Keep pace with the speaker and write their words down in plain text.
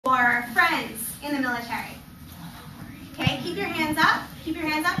or friends in the military? Okay, keep your hands up. Keep your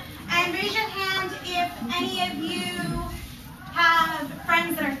hands up. And raise your hand if any of you have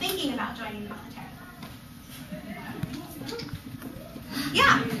friends that are thinking about joining the military.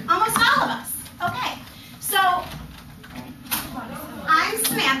 Yeah, almost all of us. Okay, so I'm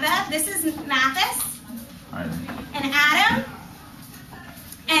Samantha. This is Mathis. Hi. And Adam.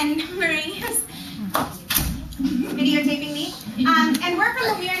 And Marie is videotaping me. And we're from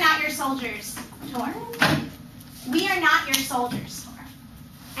the We Are Not Your Soldiers tour. We Are Not Your Soldiers tour.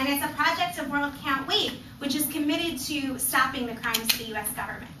 And it's a project of World Can't Wait, which is committed to stopping the crimes of the U.S.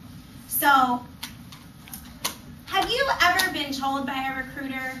 government. So, have you ever been told by a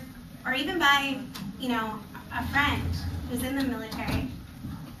recruiter, or even by, a friend who's in the military,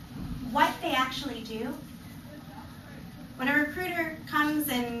 what they actually do? When a recruiter comes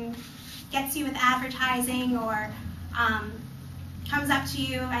and gets you with advertising or comes up to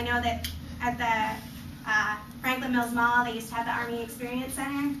you, I know that at the Franklin Mills Mall, they used to have the Army Experience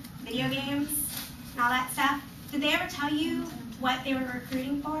Center, video games, and all that stuff. Did they ever tell you what they were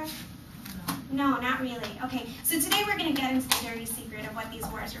recruiting for? No, not really. Okay, so today we're going to get into the dirty secret of what these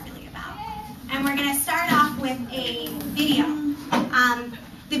wars are really about. And we're going to start off with a video.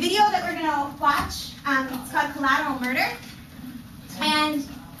 The video that we're going to watch, it's called Collateral Murder. And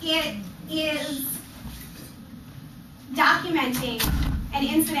it is documenting an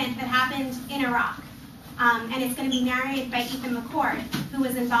incident that happened in Iraq. And it's going to be narrated by Ethan McCord, who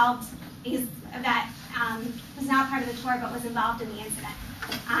was involved, was not part of the tour, but was involved in the incident.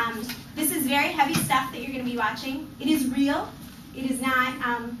 This is very heavy stuff that you're going to be watching. It is real. It is not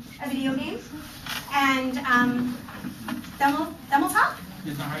a video game. And then we'll talk.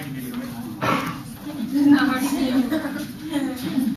 It's not hard to video. It's not hard to video.